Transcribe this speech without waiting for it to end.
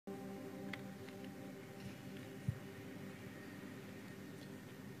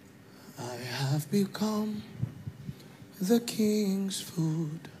have become the King's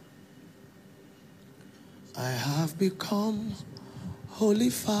food. I have become holy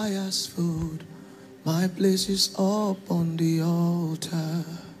fire's food. My place is up on the altar,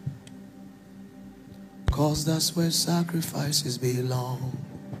 'cause that's where sacrifices belong.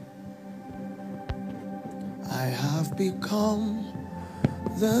 I have become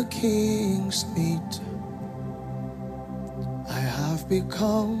the King's meat. I have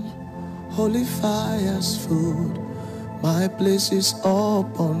become holy fire's food. My place is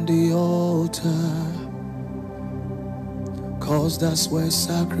up on the altar, 'cause that's where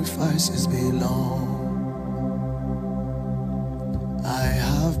sacrifices belong. I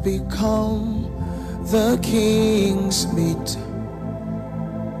have become the King's meat.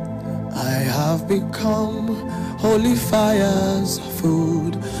 I have become holy fire's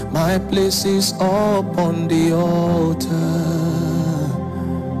food. My place is up on the altar,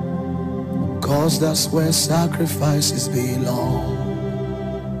 'cause that's where sacrifices belong.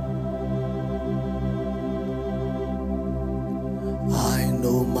 I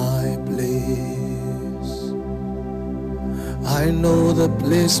know my place. I know the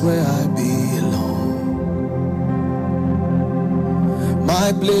place where I belong. My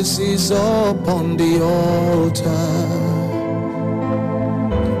place is up on the altar,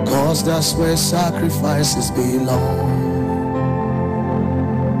 'cause that's where sacrifices belong.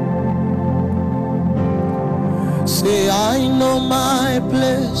 Say, I know my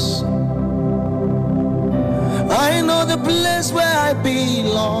place. I know the place where I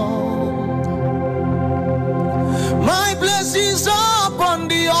belong. My place is up on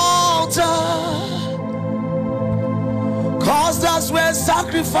the altar, 'cause that's where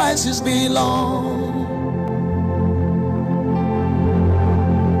sacrifices belong.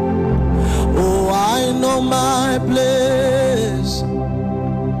 Oh, I know my place.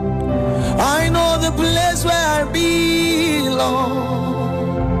 I know the place where I belong.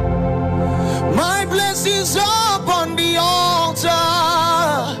 My place is up on the altar,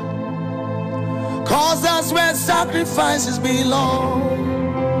 'cause that's where sacrifices belong.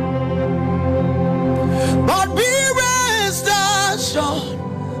 But be rest assured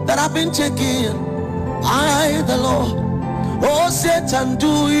that I've been taken by the Lord. Oh, Satan,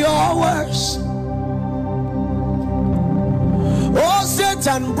 do your worst. Oh,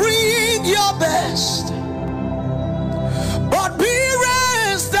 Satan, bring your best. But be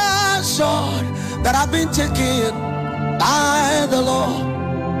rest assured that I've been taken by the Lord.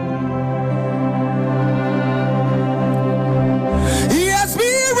 Yes,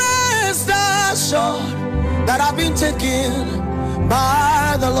 be rest assured that I've been taken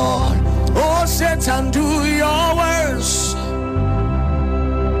by the Lord. Oh, Satan, do your worst.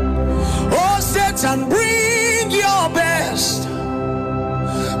 Oh, Satan, bring your best.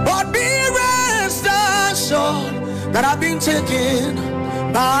 But be rest assured that I've been taken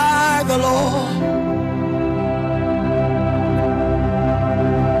by the Lord.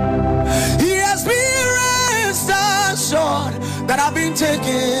 Yes, be rest assured that I've been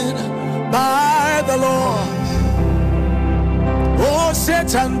taken by the Lord. Oh,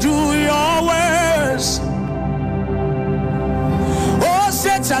 Satan, do your worst. Oh,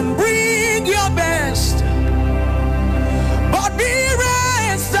 Satan, bring your best. But be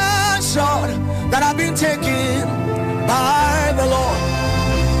rest assured that I've been taken by the Lord.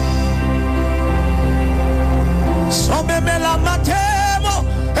 So me la matemo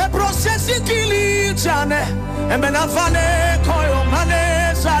e processi kilichane e me na fane koyo mane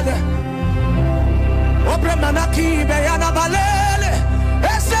sade opre manaki be yana balele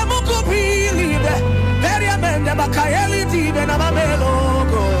ese mukupili be veria mende bakayeli dibe na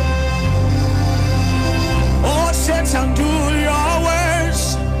mamelogo. Oh, Satan, do your worst.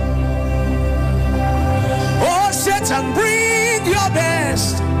 Oh, Satan, bring your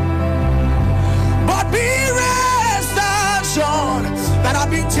best. But be rest assured that I've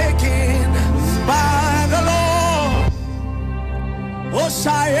been taken by the Lord.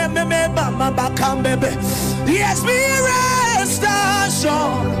 Osayi me mama bakambebe. Yes, be rest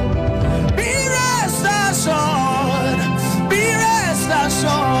assured. Be rest assured. Be rest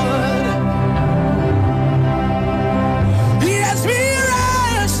assured.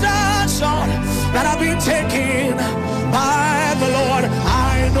 That I've been taken by the Lord.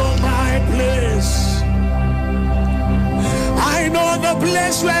 I know my place. I know the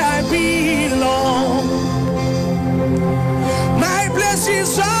place where I belong. My place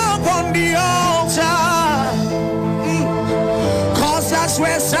is up on the altar, 'cause that's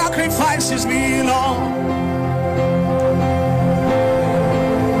where sacrifices belong.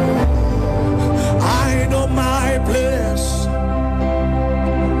 I know my place.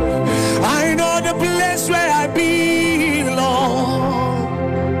 I know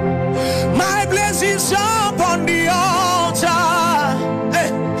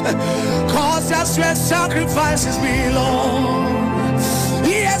That's where sacrifices belong.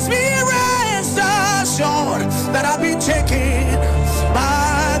 Yes, be rest assured that I've been taken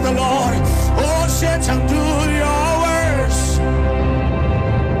by the Lord. Oh, Satan, do your worst.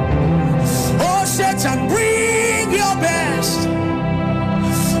 Oh, Satan, bring your best.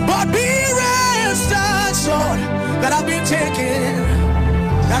 But be rest assured that I've been taken,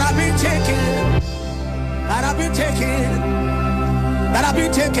 that I've been taken, that I've been taken, that I've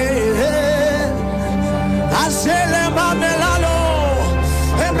been taken. I say, Lemabelalo,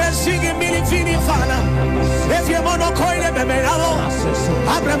 every singing Milifini Fana. If you want to call them,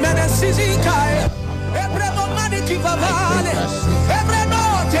 Abraham Sizikai, every money keep a valley, every no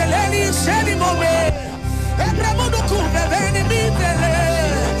tell any selling moment, every monocle, every minute,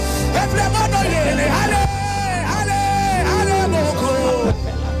 every mono yele, ale, moko.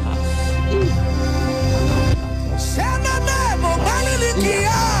 Sema memo,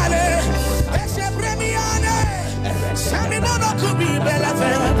 malilikiale, ese premiane, sami monocle be bella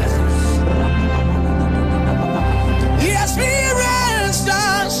verde. Yes, we rest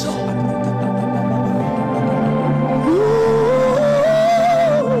us.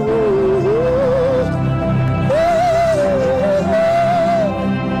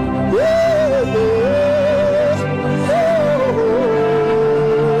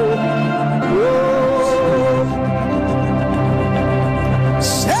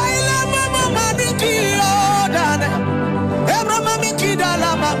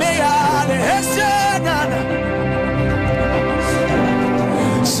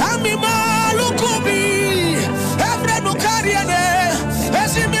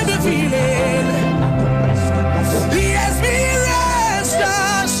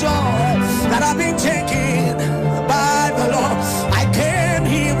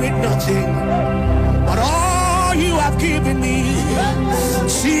 But all you have given me,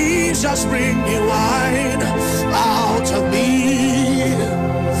 Jesus, bring me wine out of me.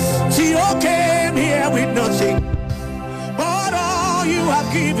 Theo came here with nothing, but all you have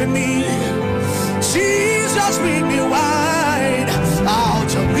given me, Jesus, bring me wine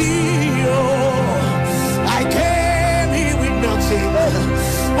out of me. Oh, I came here with nothing,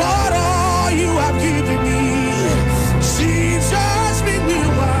 but all you have given me, Jesus, bring me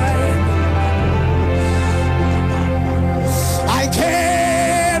wine. I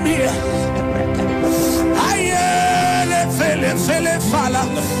came here.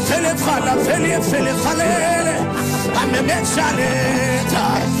 I'm a mensaleta.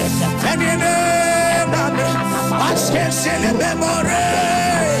 And in I can't say the memory.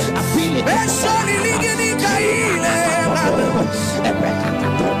 It's only ligini kaile.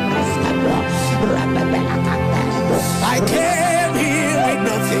 I came here with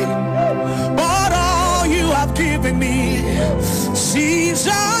nothing, but all you have given me,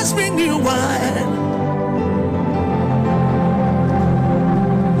 Jesus, bring you wine.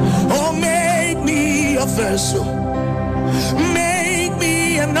 Oh, make me a vessel, make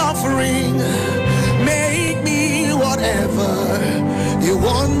me an offering, make me whatever you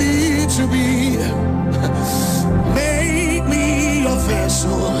want me to be. Make me a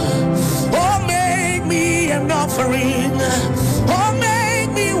vessel, oh, make me an offering, oh,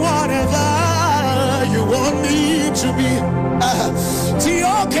 make me whatever you want me to be.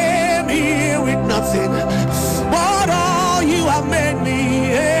 Theo came here with nothing, but all you have made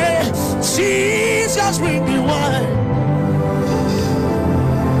me, Jesus, bring me wine.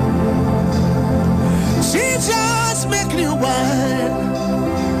 Jesus, make me wine.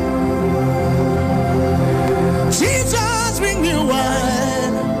 Jesus, bring me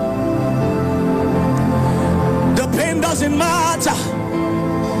wine. The pain doesn't matter.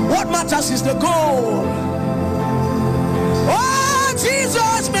 What matters is the goal. Oh,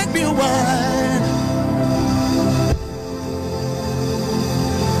 Jesus, make me wine.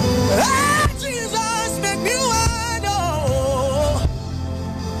 Ah, Jesus, make me wine. Oh,